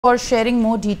For sharing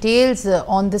more details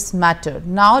on this matter.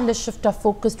 Now let's shift our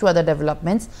focus to other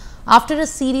developments. After a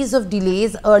series of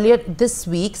delays earlier this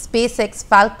week, SpaceX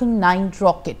Falcon 9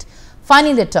 rocket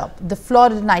finally lit up the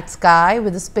Florida night sky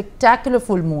with a spectacular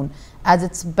full moon as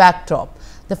its backdrop.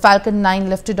 The Falcon 9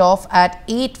 lifted off at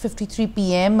 8:53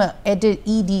 p.m.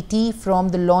 EDT from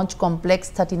the Launch Complex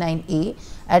 39A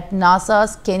at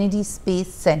NASA's Kennedy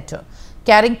Space Center,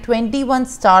 carrying 21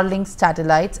 Starlink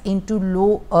satellites into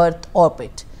low Earth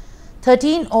orbit.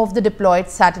 13 of the deployed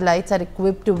satellites are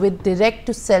equipped with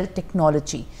direct-to-cell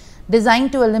technology,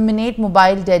 designed to eliminate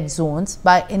mobile dead zones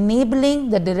by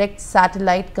enabling the direct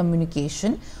satellite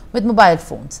communication with mobile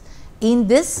phones. In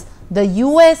this,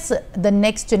 the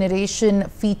next generation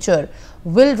feature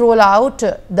will roll out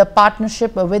the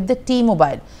partnership with the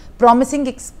T-Mobile, promising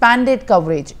expanded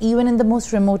coverage even in the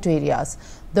most remote areas.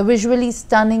 The visually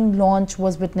stunning launch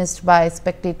was witnessed by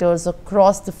spectators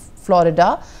across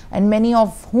Florida, and many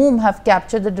of whom have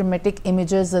captured the dramatic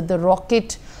images of the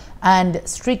rocket and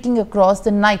streaking across the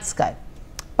night sky,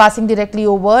 passing directly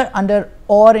over, under,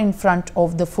 or in front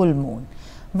of the full moon.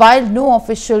 While no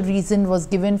official reason was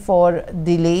given for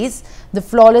delays, the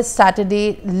flawless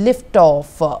Saturday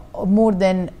liftoff more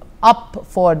than up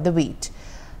for the wait.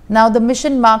 Now, the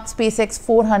mission marked SpaceX's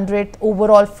 400th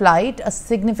overall flight, a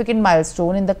significant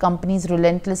milestone in the company's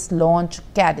relentless launch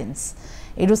cadence.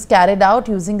 It was carried out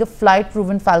using a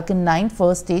flight-proven Falcon 9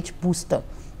 first-stage booster,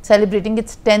 celebrating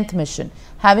its 10th mission,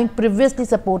 having previously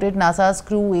supported NASA's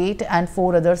Crew 8 and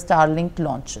 4 other Starlink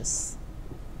launches.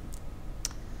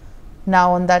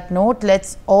 Now, on that note,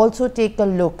 let's also take a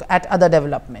look at other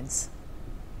developments.